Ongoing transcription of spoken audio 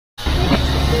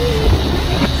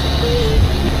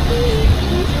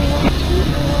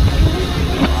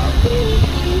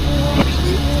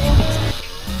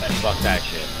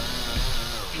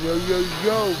Yo, yo,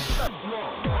 yo.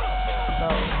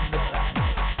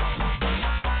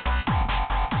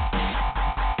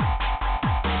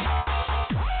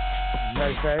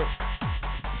 Nice, right?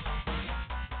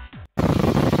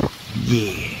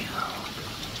 Yeah.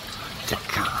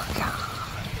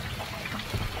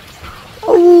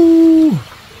 Oh.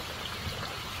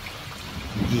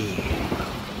 Yeah.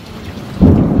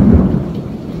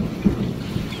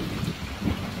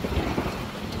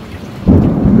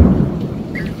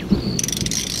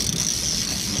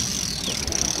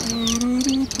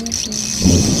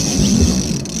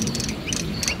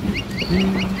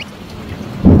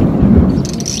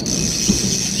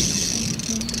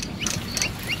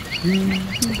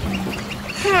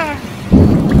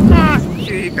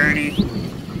 Gee, Bernie.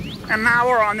 And now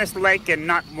we're on this lake and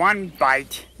not one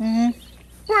bite. Mm-hmm.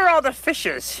 Where are all the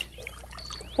fishes?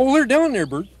 Oh, they're down there,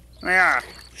 Bert. Yeah.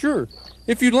 Sure.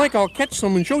 If you'd like, I'll catch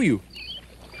some and show you.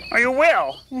 Oh, you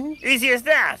will? Mm-hmm. Easy as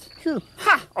that? Sure.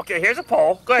 Ha! Okay, here's a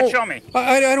pole. Go ahead, show me.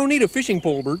 I don't need a fishing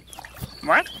pole, Bert.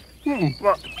 What? Mm-mm.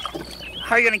 Well,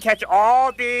 how are you going to catch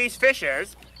all these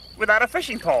fishes without a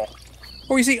fishing pole?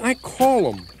 Oh, you see, I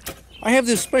call them. I have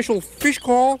this special fish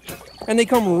call, and they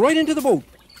come right into the boat.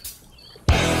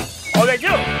 Oh, they do?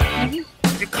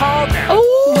 Mm-hmm. You call them.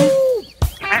 Oh!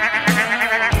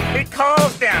 He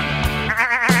calls them.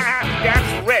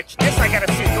 That's rich. This I got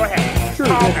to see. Go ahead. Sure.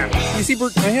 Call them. You see,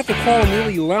 Bert, I have to call them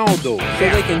really loud, though, so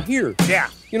they can hear. Yeah.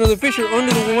 You know, the fish are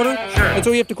under the water, Sure. and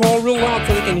so you have to call real loud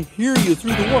so they can hear you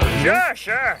through the water. You know? Sure,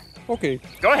 sure. Okay.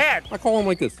 Go ahead. I call them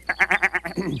like this.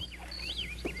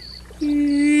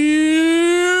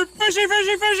 Fishy,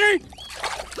 fishy, fishy!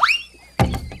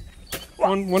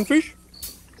 One fish?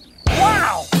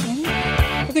 Wow!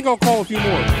 I think I'll call a few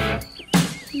more.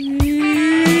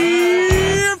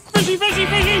 Fishy, fishy,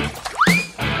 fishy!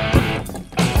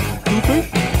 Two fish?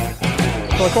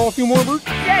 Shall I call a few more, Bert?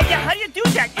 Yeah, yeah, how do you do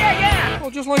that? Yeah, yeah! Oh,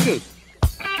 just like this.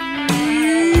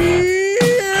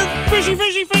 Fishy,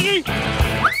 fishy, fishy!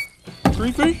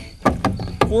 3 fish?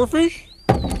 4 fish?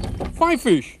 5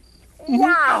 fish?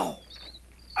 Wow!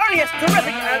 Oh, yes,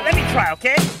 terrific. Let me try,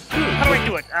 okay? How do I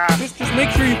do it? Just make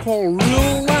sure you call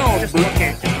real loud, Bert.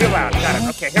 Okay, just real loud. Got it.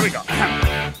 Okay, here we go.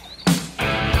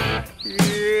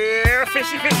 Yeah,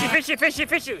 fishy, fishy, fishy, fishy,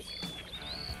 fishy.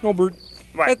 No, Bert.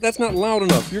 What? That's not loud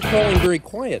enough. You're calling very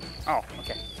quiet. Oh,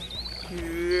 okay.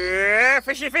 Yeah,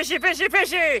 fishy, fishy, fishy,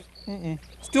 fishy. Mm-mm.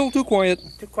 Still too quiet.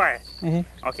 Too quiet.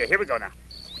 Mm-hmm. Okay, here we go now.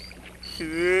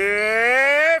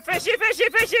 Yeah, fishy, fishy,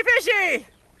 fishy, fishy.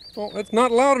 Well, that's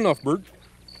not loud enough, Bert.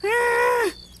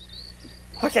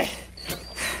 Okay.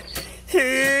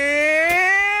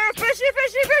 Yeah, fishy,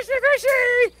 fishy, fishy,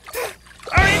 fishy.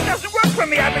 Oh, it doesn't work for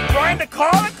me. I've been trying to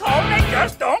call and they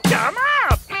just don't come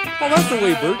up. Oh, that's the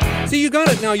way, Bert. See, you got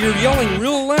it now. You're yelling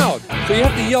real loud. So you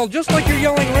have to yell just like you're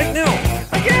yelling right now.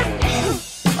 Again?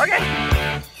 Okay.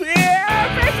 Yeah,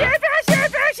 fishy, fishy,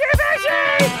 fishy,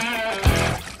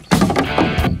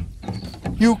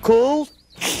 fishy. You cold?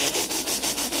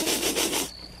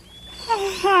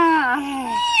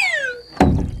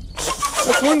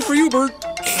 That's one for you, Bert.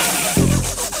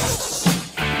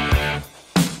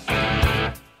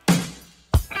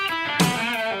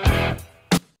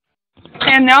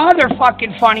 And the other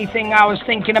fucking funny thing I was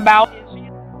thinking about,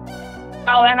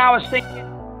 well, then I was thinking,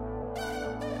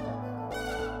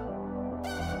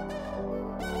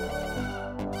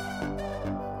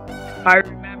 I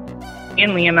remember me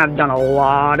and Liam have done a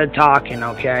lot of talking,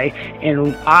 okay?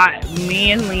 And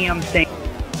me and Liam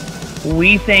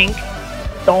we think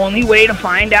the only way to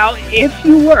find out if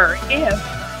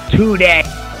today.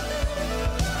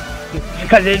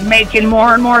 Because it's making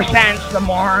more and more sense the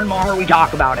more and more we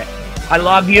talk about it. I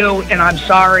love you, and I'm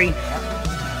sorry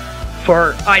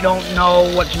for I don't know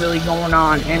what's really going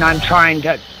on, and I'm trying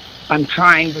to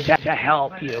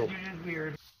help you.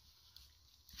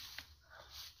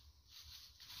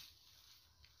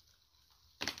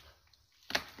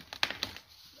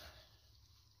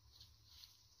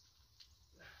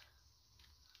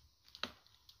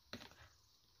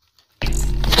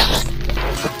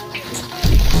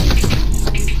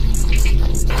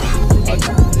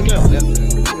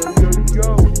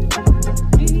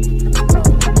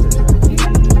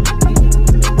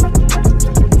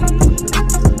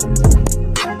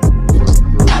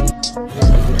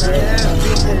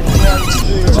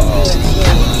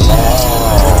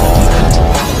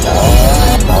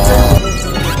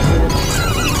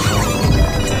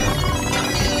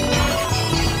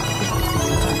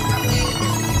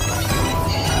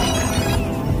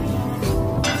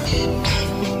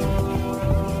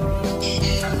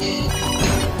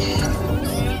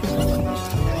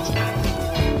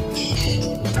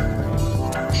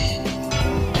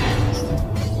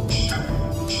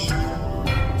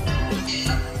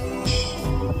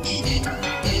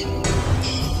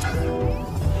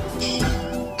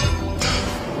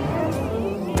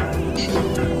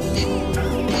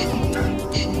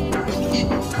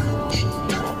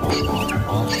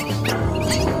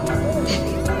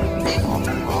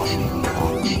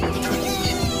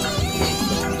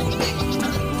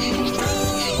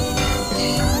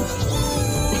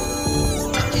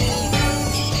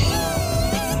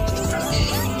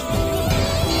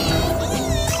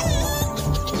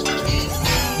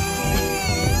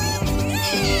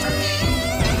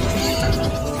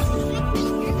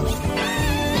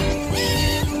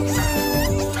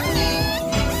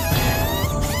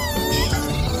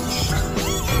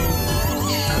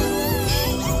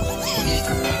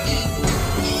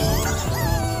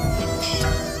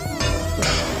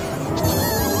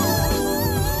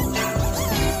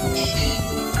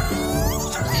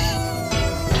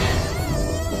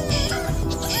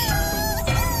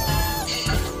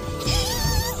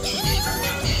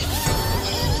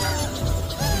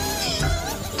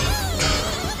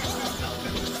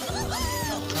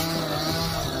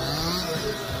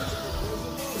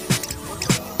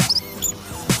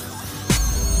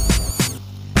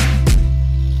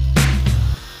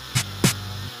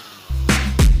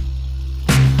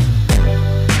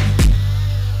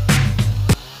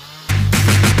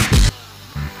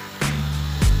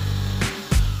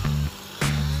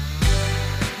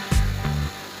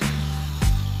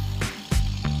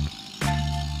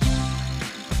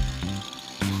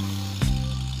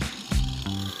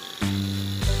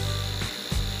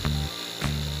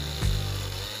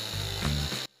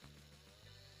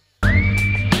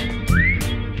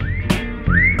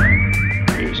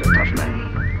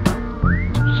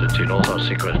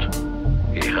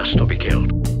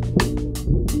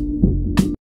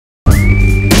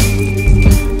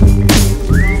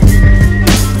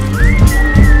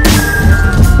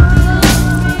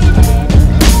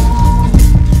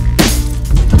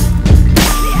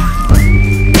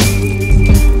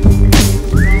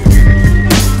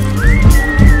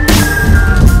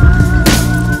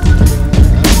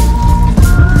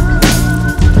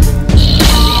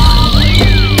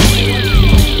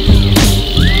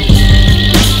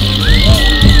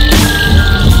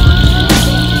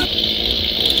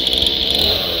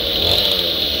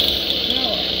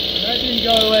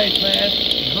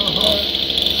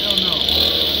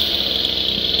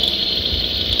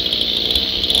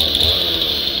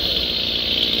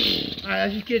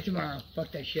 just get it tomorrow.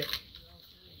 Fuck that shit.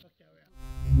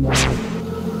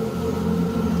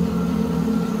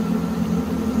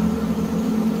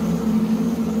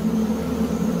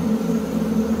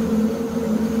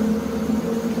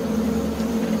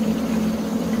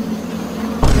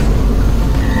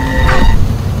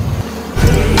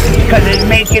 Because it's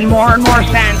making more and more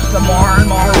sense the more and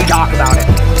more we talk about it.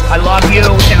 I love you,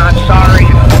 and I'm sorry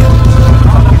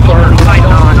for I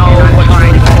don't know what's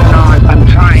going on. I'm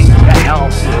trying to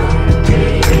help you.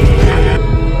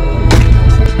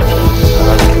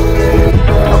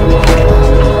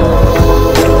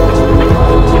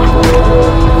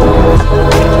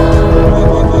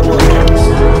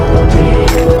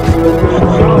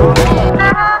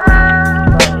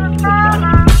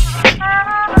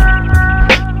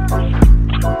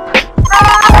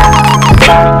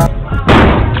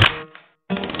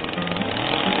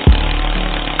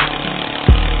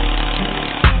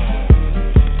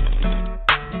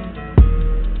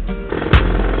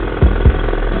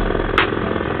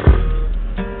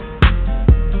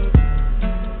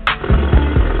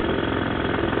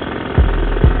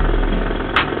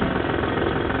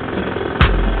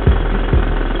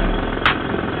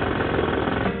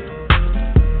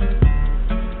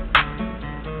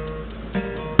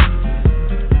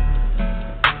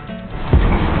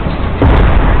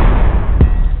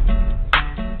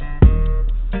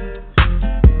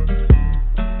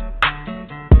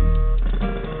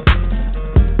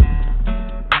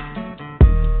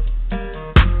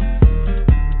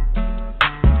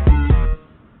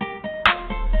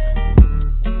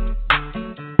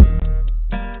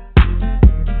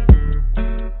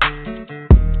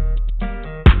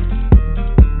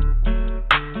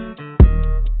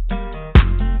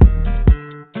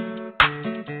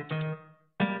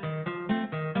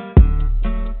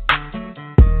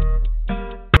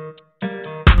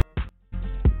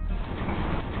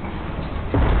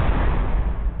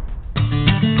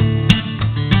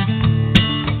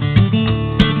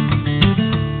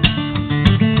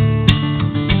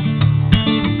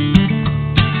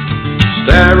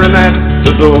 Staring at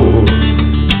the door.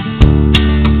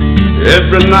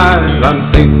 Every night I'm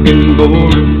thinking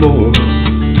more and more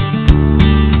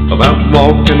about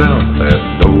walking out that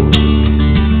door.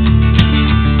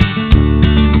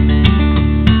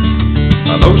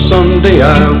 I know someday I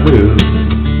will.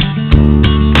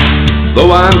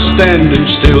 Though I'm standing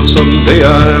still, someday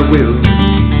I will.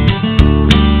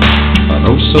 I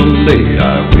know someday I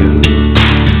will.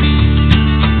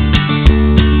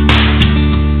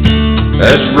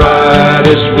 As right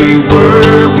as we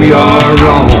were, we are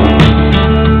wrong.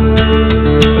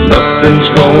 Nothing's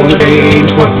gonna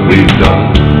change what we've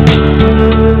done.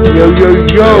 Yo, yo, yo.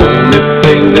 The only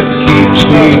thing that keeps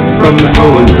me from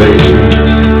going crazy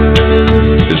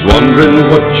is wondering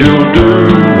what you'll do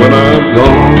when I'm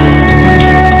gone.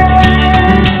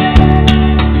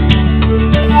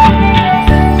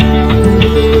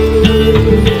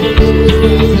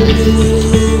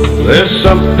 There's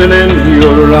something in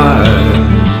your eyes.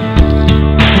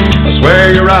 I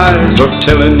swear your eyes are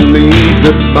telling me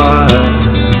goodbye.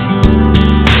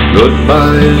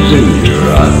 Goodbye is in your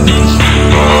eyes.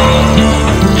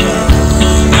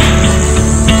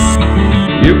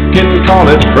 You can call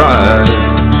it pride,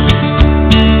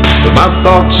 but my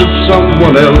thoughts of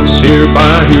someone else here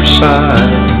by your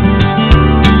side,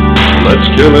 that's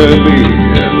killing me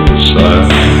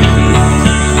inside.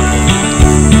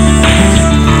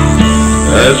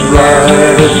 As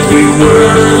right as we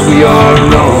were, we are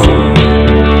wrong.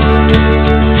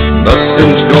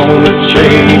 Nothing's gonna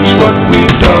change what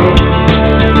we've done.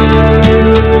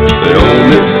 The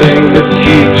only thing that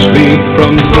keeps me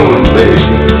from going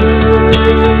crazy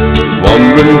is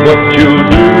wondering what you'll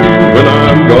do when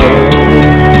I'm gone.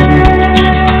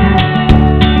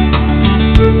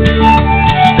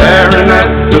 Staring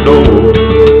at the door.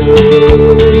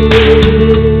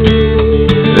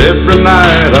 Every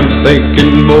night I'm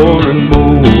thinking more and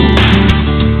more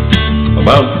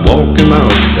about walking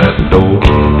out that door.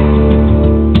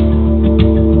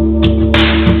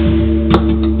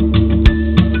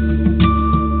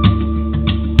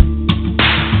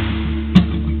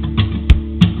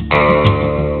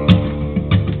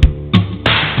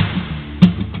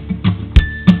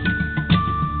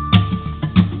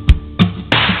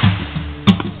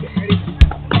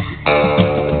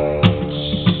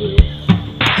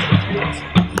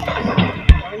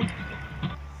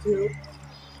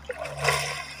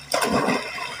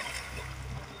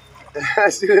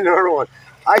 Let's do another one.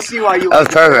 I see why you. That was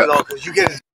perfect. Because you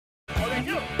get. All they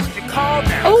do is it calls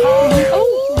down.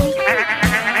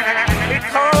 It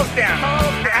calls down.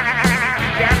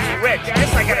 That's rich.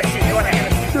 This I gotta see. Go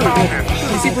ahead. Call down.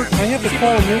 You see, Bert, I have have to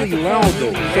call them really loud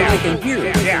though, so they can hear.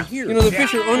 Yeah. You know, the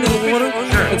fish are under the water,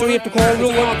 and so you have to call real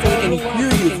loud so they can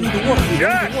hear you through the water.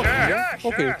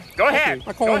 Sure. Okay. Go ahead.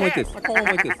 I call them like this.